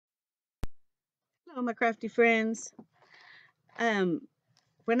Hello, my crafty friends. Um,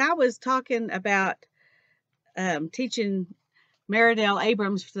 when I was talking about teaching Maridel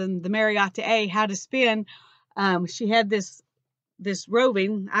Abrams from the Marriott A how to spin, she had this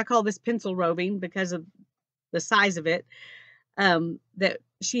roving. I call this pencil roving because of the size of it. That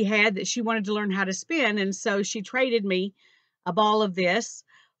she had that she wanted to learn how to spin, and so she traded me a ball of this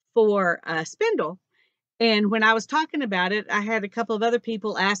for a spindle. And when I was talking about it, I had a couple of other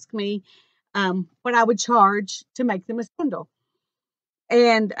people ask me what I would charge to make them a spindle.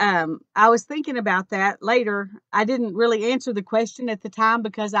 And I was thinking about that later. I didn't really answer the question at the time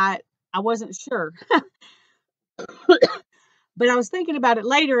because I wasn't sure. But I was thinking about it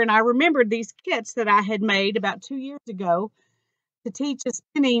later, and I remembered these kits that I had made about 2 years ago to teach a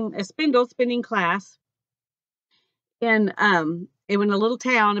spindle spinning class in a little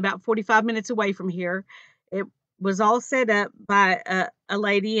town about 45 minutes away from here. It was all set up by a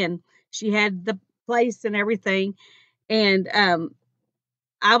lady, and she had the place and everything. And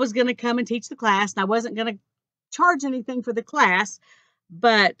I was going to come and teach the class, and I wasn't going to charge anything for the class,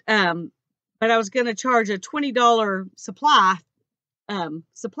 but I was going to charge a $20 supply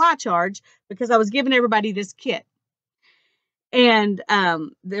charge because I was giving everybody this kit. And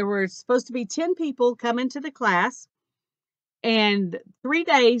there were supposed to be 10 people coming to the class, and 3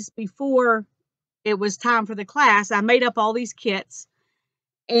 days before it was time for the class, I made up all these kits.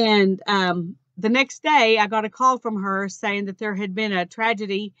 And the next day, I got a call from her saying that there had been a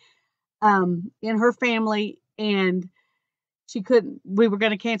tragedy in her family, and we were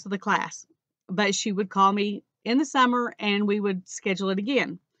going to cancel the class, but she would call me in the summer and we would schedule it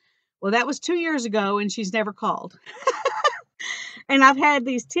again. Well, that was 2 years ago, and she's never called. And I've had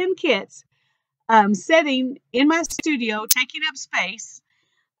these 10 kits sitting in my studio, taking up space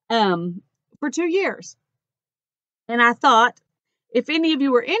for 2 years. And I thought, if any of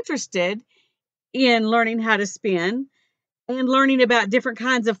you are interested in learning how to spin and learning about different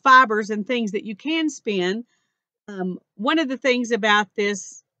kinds of fibers and things that you can spin, one of the things about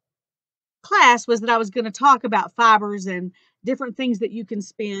this class was that I was going to talk about fibers and different things that you can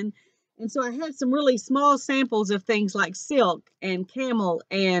spin. And so I had some really small samples of things like silk and camel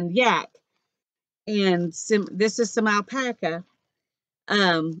and yak. And this is some alpaca.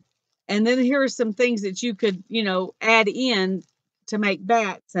 And then here are some things that you could, add in to make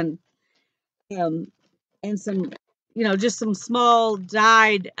bats um, and some, just some small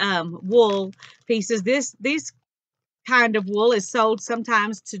dyed wool pieces. These kind of wool is sold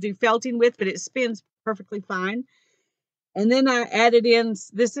sometimes to do felting with, but it spins perfectly fine. And then I added in,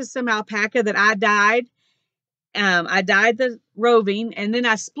 this is some alpaca that I dyed. I dyed the roving, and then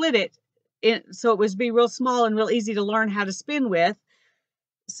I split it so it was be real small and real easy to learn how to spin with.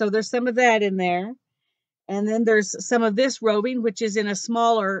 So there's some of that in there. And then there's some of this roving, which is in a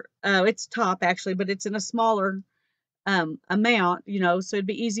smaller, it's top actually, but it's in a smaller amount, so it'd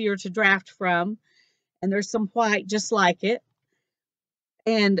be easier to draft from. And there's some white just like it.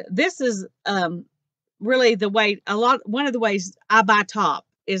 And this is really one of the ways I buy top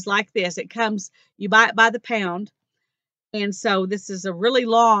is like this. It comes, you buy it by the pound. And so this is a really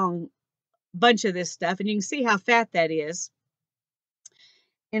long bunch of this stuff, and you can see how fat that is.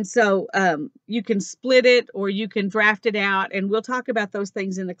 And so you can split it or you can draft it out, and we'll talk about those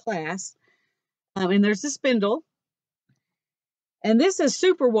things in the class. And there's the spindle. And this is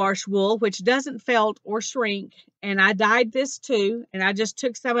superwash wool, which doesn't felt or shrink. And I dyed this too, and I just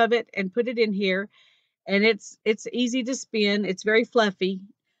took some of it and put it in here. And it's easy to spin. It's very fluffy.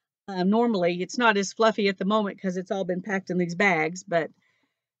 Normally, it's not as fluffy at the moment because it's all been packed in these bags, but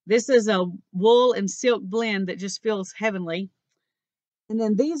this is a wool and silk blend that just feels heavenly. And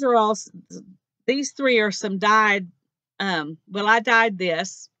then these three are some dyed, well, I dyed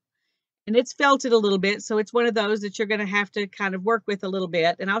this, and it's felted a little bit, so it's one of those that you're going to have to kind of work with a little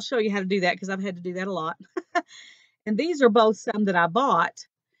bit, and I'll show you how to do that because I've had to do that a lot. And these are both some that I bought,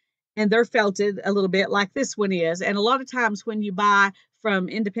 and they're felted a little bit like this one is. And a lot of times when you buy from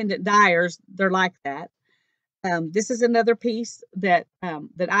independent dyers, they're like that. This is another piece that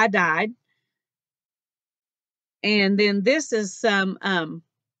I dyed. And then this is some I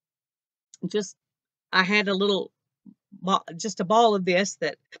had a little just a ball of this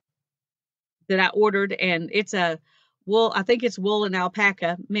that I ordered, and it's a wool, I think it's wool and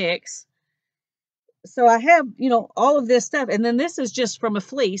alpaca mix. So I have, all of this stuff. And then this is just from a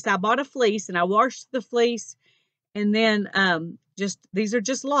fleece. I bought a fleece and I washed the fleece, and then these are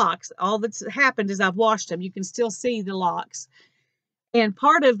just locks. All that's happened is I've washed them. You can still see the locks. And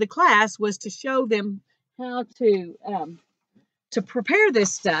part of the class was to show them how to prepare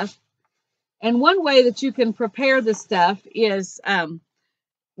this stuff. And one way that you can prepare the stuff is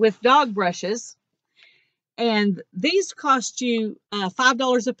with dog brushes. And these cost you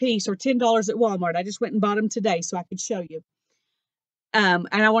 $5 a piece or $10 at Walmart. I just went and bought them today so I could show you. And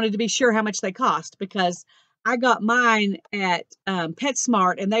I wanted to be sure how much they cost because I got mine at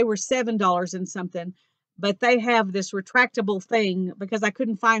PetSmart and they were $7 and something, but they have this retractable thing because I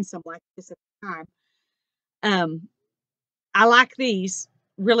couldn't find some like this at the time. I like these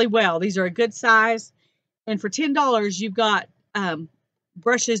really well. These are a good size. And for $10, you've got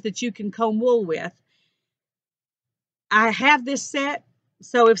brushes that you can comb wool with. I have this set.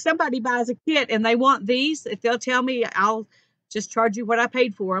 So if somebody buys a kit and they want these, if they'll tell me, I'll just charge you what I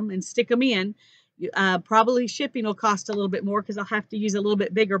paid for them and stick them in. Probably shipping will cost a little bit more because I'll have to use a little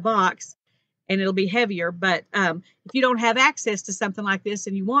bit bigger box and it'll be heavier. But if you don't have access to something like this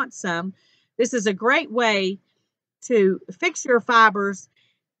and you want some, this is a great way to fix your fibers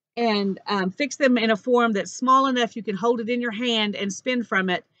and fix them in a form that's small enough you can hold it in your hand and spin from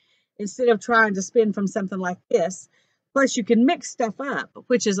it instead of trying to spin from something like this. Plus, you can mix stuff up,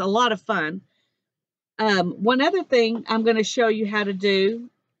 which is a lot of fun. One other thing I'm going to show you how to do,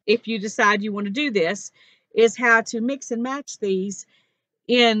 if you decide you want to do this, is how to mix and match these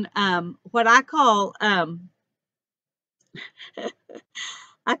in what I call I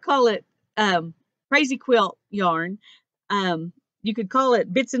call it crazy quilt yarn. You could call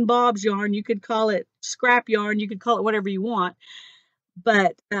it bits and bobs yarn. You could call it scrap yarn. You could call it whatever you want.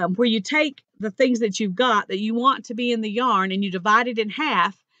 But where you take the things that you've got that you want to be in the yarn and you divide it in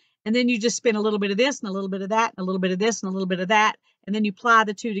half, and then you just spin a little bit of this and a little bit of that and a little bit of this and a little bit of that, and then you ply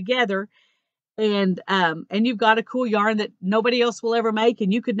the two together, and you've got a cool yarn that nobody else will ever make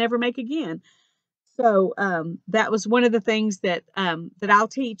and you could never make again. So that was one of the things that that I'll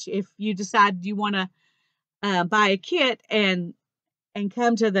teach if you decide you want to buy a kit and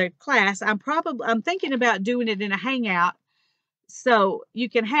come to the class. I'm thinking about doing it in a hangout. So you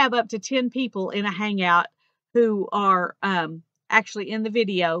can have up to 10 people in a hangout who are actually in the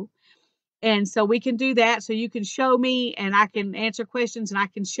video. And so we can do that. So you can show me and I can answer questions and I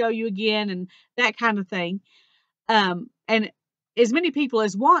can show you again and that kind of thing. And as many people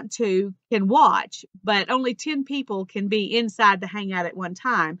as want to can watch, but only 10 people can be inside the hangout at one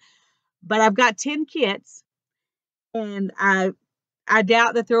time. But I've got 10 kits and I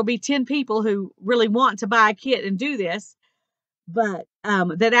doubt that there will be 10 people who really want to buy a kit and do this, but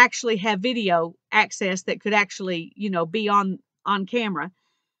that actually have video access that could actually, be on camera.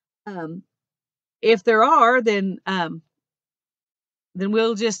 If there are, then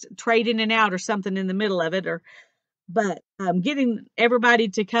we'll just trade in and out or something in the middle of it. But getting everybody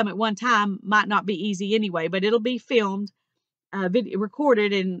to come at one time might not be easy anyway. But it'll be filmed,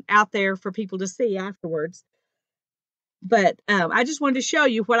 recorded, and out there for people to see afterwards. But I just wanted to show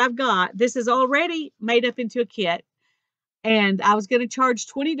you what I've got. This is already made up into a kit. And I was going to charge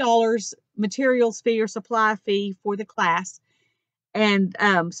 $20 materials fee or supply fee for the class. And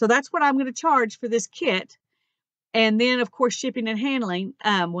so that's what I'm going to charge for this kit. And then, of course, shipping and handling.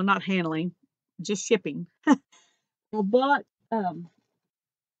 Well, not handling, just shipping. I bought, let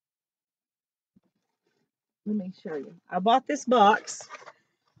me show you. I bought this box.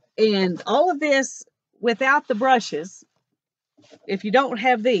 And all of this without the brushes, if you don't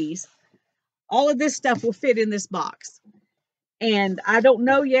have these, all of this stuff will fit in this box. And I don't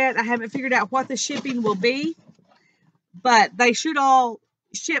know yet. I haven't figured out what the shipping will be, but they should all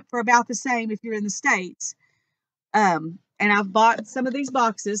ship for about the same if you're in the States. And I've bought some of these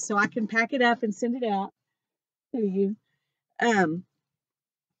boxes so I can pack it up and send it out to you.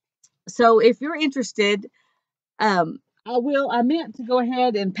 So if you're interested, I meant to go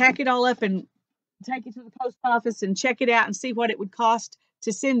ahead and pack it all up and take it to the post office and check it out and see what it would cost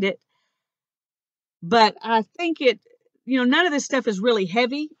to send it. But I think none of this stuff is really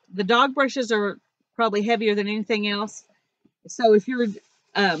heavy. The dog brushes are probably heavier than anything else. So if you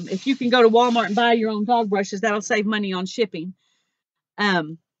can go to Walmart and buy your own dog brushes, that'll save money on shipping.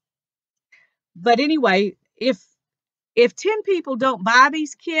 But anyway, if 10 people don't buy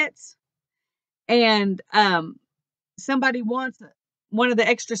these kits and somebody wants one of the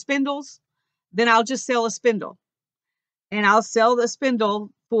extra spindles, then I'll just sell a spindle. And I'll sell the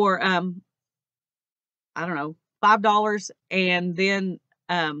spindle for I don't know, $5 and then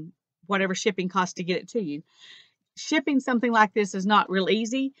whatever shipping cost to get it to you. Shipping something like this is not real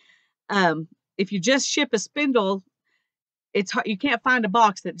easy. If you just ship a spindle, it's hard. You can't find a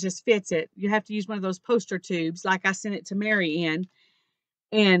box that just fits it. You have to use one of those poster tubes, like I sent it to Mary in,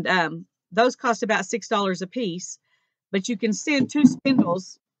 and those cost about $6 a piece. But you can send 2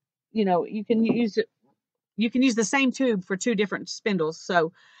 spindles. You can use the same tube for 2 different spindles.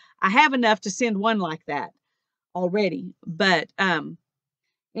 So I have enough to send one like that already. But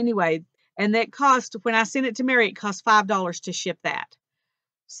anyway, And that cost, when I sent it to Mary, it cost $5 to ship that.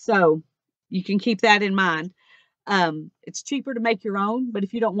 So you can keep that in mind. It's cheaper to make your own, but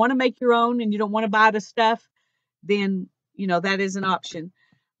if you don't want to make your own and you don't want to buy the stuff, then, that is an option.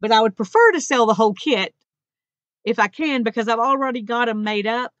 But I would prefer to sell the whole kit if I can, because I've already got them made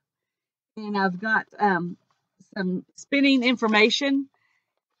up, and I've got some spinning information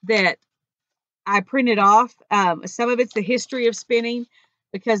that I printed off. Some of it's the history of spinning,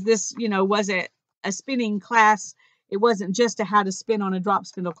 because this, wasn't a spinning class. It wasn't just a how to spin on a drop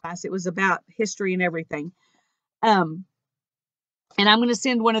spindle class. It was about history and everything. And I'm going to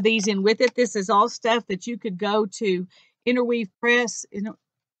send one of these in with it. This is all stuff that you could go to Interweave Press.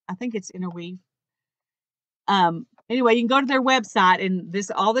 I think it's Interweave. Anyway, you can go to their website, and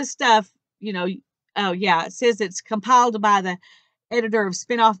all this stuff, oh yeah, it says it's compiled by the editor of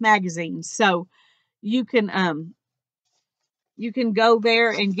Spin-Off magazine. So you can go there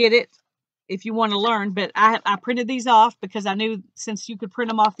and get it if you want to learn. But I printed these off because I knew, since you could print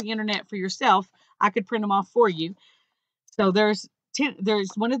them off the internet for yourself, I could print them off for you. So there's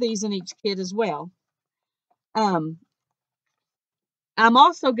one of these in each kit as well. I'm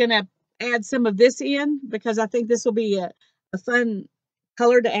also going to add some of this in, because I think this will be a fun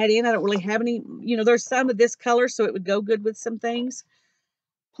color to add in. I don't really have any, there's some of this color, so it would go good with some things.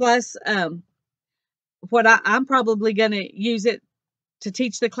 Plus, what I'm probably going to use it to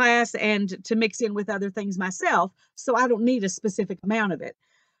teach the class and to mix in with other things myself, so I don't need a specific amount of it.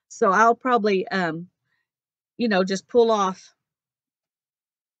 So I'll probably, just pull off.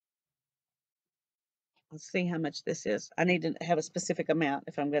 Let's see how much this is. I need to have a specific amount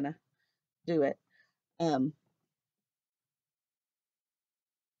if I'm going to do it. I'll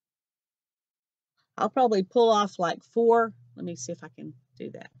probably pull off like 4. Let me see if I can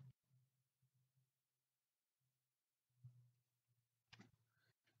do that.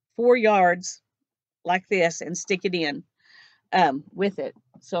 4 yards like this, and stick it in with it.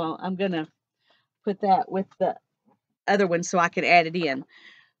 So I'm going to put that with the other one so I can add it in.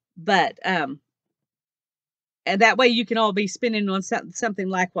 But and that way you can all be spinning on something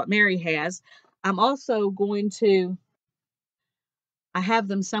like what Mary has. I'm also going to, I have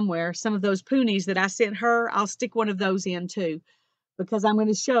them somewhere, some of those poonies that I sent her. I'll stick one of those in too, because I'm going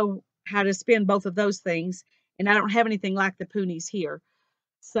to show how to spin both of those things, and I don't have anything like the poonies here.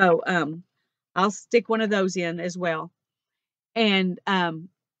 So I'll stick one of those in as well. And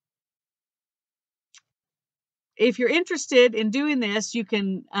if you're interested in doing this, you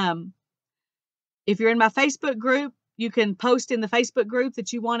can, if you're in my Facebook group, you can post in the Facebook group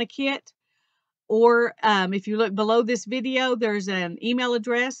that you want a kit. Or if you look below this video, there's an email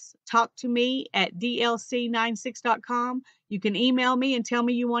address, talktome@dlc96.com. You can email me and tell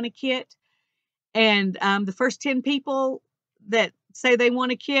me you want a kit. And the first 10 people that say they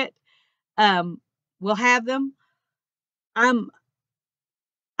want a kit will have them. I'm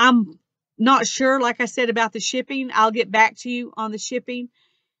not sure, like I said, about the shipping. I'll get back to you on the shipping.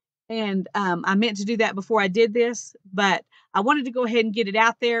 And I meant to do that before I did this, but I wanted to go ahead and get it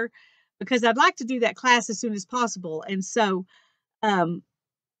out there, because I'd like to do that class as soon as possible. And so,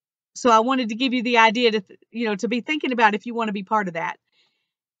 so I wanted to give you the idea to, to be thinking about if you want to be part of that.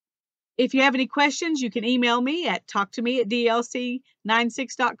 If you have any questions, you can email me at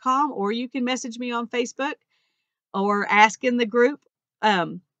talktome@dlc96.com, or you can message me on Facebook or ask in the group.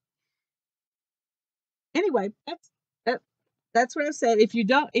 Anyway, that's what I said. If you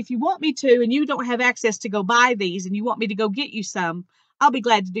want me to, and you don't have access to go buy these, and you want me to go get you some, I'll be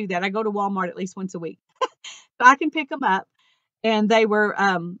glad to do that. I go to Walmart at least once a week, so I can pick them up. And they were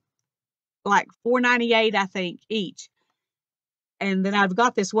like $4.98, I think, each. And then I've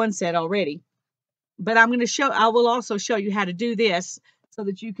got this one set already. But I will also show you how to do this so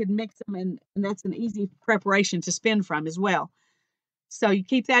that you can mix them, and that's an easy preparation to spin from as well. So you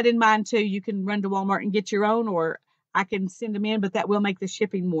keep that in mind too. You can run to Walmart and get your own, or I can send them in, but that will make the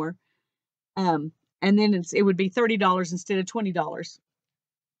shipping more. And then it would be $30 instead of $20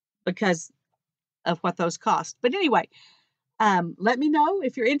 because of what those cost. But anyway, let me know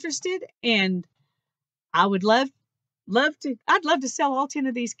if you're interested, and I would I'd love to sell all 10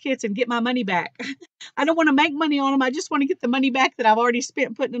 of these kits and get my money back. I don't want to make money on them. I just want to get the money back that I've already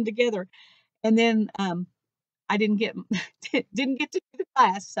spent putting them together. And then I didn't get to do the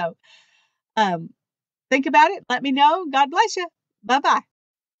class. So think about it. Let me know. God bless you. Bye-bye.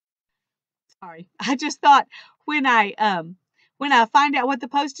 Sorry. I just thought when I find out what the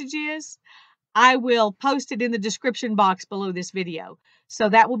postage is, I will post it in the description box below this video. So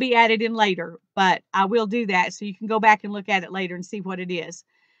that will be added in later, but I will do that so you can go back and look at it later and see what it is.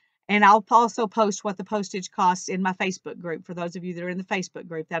 And I'll also post what the postage costs in my Facebook group. For those of you that are in the Facebook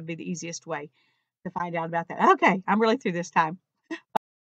group, that'd be the easiest way to find out about that. Okay, I'm really through this time.